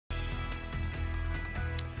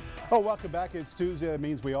Oh, welcome back. It's Tuesday. That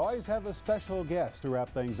means we always have a special guest to wrap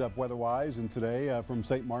things up weather-wise. And today from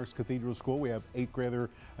St. Mark's Cathedral School, we have 8th grader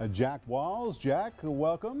Jack Walls. Jack,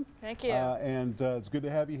 welcome. Thank you. It's good to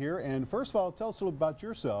have you here. And first of all, tell us a little about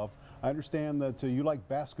yourself. I understand that you like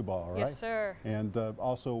basketball, right? Yes, sir. And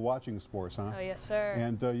also watching sports, huh? Oh, yes, sir.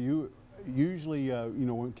 And you usually,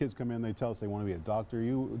 when kids come in, they tell us they want to be a doctor.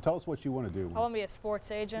 You tell us what you want to do. I want to be a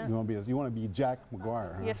sports agent. You want to be Jack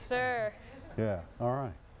McGuire, huh? Yes, sir. Yeah. All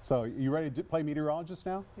right. So you ready to play meteorologist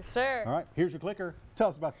now? Yes, sir. All right, here's your clicker. Tell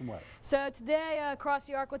us about some weather. So today across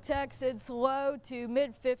the Arklatex, it's low to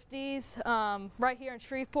mid-50s. Right here in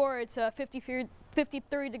Shreveport, it's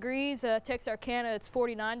 53 degrees. Texarkana, it's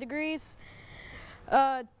 49 degrees.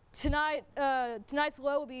 Tonight's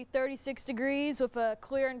low will be 36 degrees with a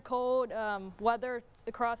clear and cold weather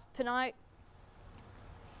across tonight.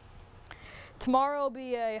 Tomorrow will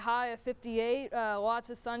be a high of 58,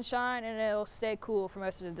 lots of sunshine, and it'll stay cool for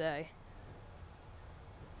most of the day.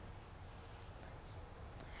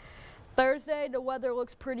 Thursday, the weather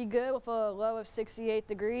looks pretty good with a low of 68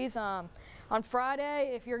 degrees. On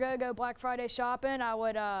Friday, if you're going to go Black Friday shopping, I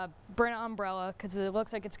would bring an umbrella because it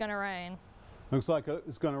looks like it's going to rain. Looks like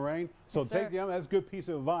it's going to rain. So Yes, take the umbrella. That's a good piece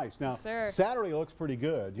of advice. Now, Yes, Saturday looks pretty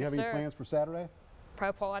good. Do you have any plans for Saturday?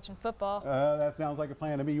 Probably watching football. That sounds like a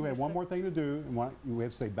plan to me. You have one more thing to do, and we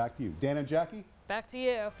have to say back to you. Dan and Jackie? Back to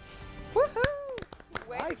you. Woohoo!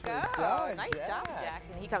 Way to go. Done, Nice job,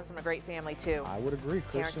 Jackson. He comes from a great family, too. I would agree.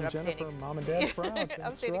 Parents Chris are and Jennifer, Mom and Dad proud.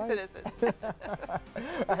 Upstanding citizens.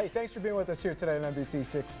 Hey, thanks for being with us here today on NBC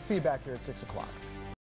 6. See you back here at 6 o'clock.